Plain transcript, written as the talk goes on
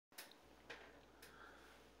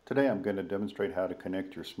Today I'm going to demonstrate how to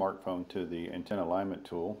connect your smartphone to the Antenna Alignment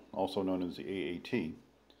Tool, also known as the AAT.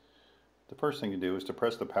 The first thing to do is to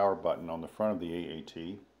press the power button on the front of the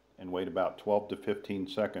AAT and wait about 12 to 15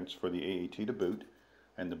 seconds for the AAT to boot,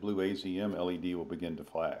 and the blue AZM LED will begin to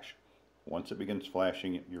flash. Once it begins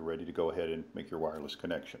flashing, you're ready to go ahead and make your wireless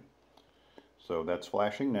connection. So that's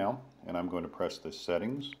flashing now, and I'm going to press the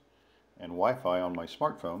Settings and Wi-Fi on my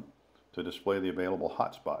smartphone to display the available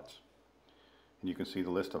hotspots. And you can see the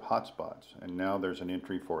list of hotspots, and now there's an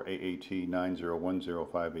entry for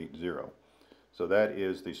AAT9010580. So that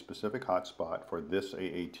is the specific hotspot for this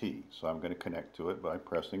AAT. So I'm going to connect to it by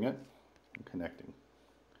pressing it and connecting.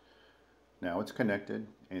 Now it's connected,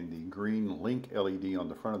 and the green link LED on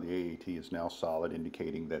the front of the AAT is now solid,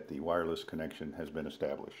 indicating that the wireless connection has been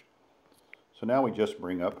established. So now we just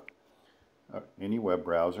bring up any web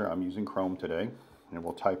browser. I'm using Chrome today, and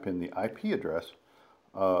we'll type in the IP address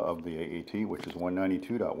of the AAT, which is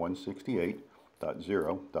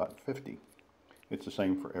 192.168.0.50. It's the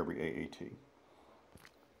same for every AAT.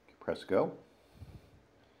 Press go,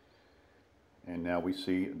 and now we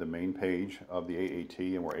see the main page of the AAT,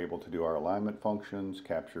 and we're able to do our alignment functions,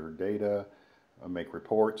 capture data, make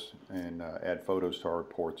reports, and add photos to our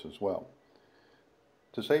reports as well.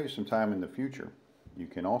 To save you some time in the future, you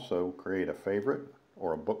can also create a favorite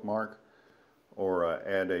or a bookmark, or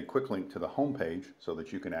add a quick link to the home page so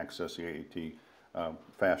that you can access the AAT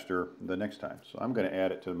faster the next time. So I'm going to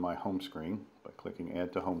add it to my home screen by clicking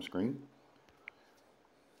Add to Home Screen.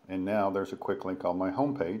 And now there's a quick link on my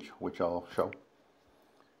home page, which I'll show.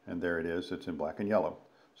 And there it is. It's in black and yellow.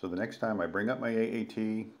 So the next time I bring up my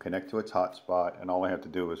AAT, connect to its hotspot, and all I have to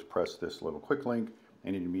do is press this little quick link,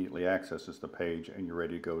 and it immediately accesses the page, and you're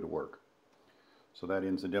ready to go to work. So that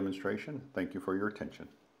ends the demonstration. Thank you for your attention.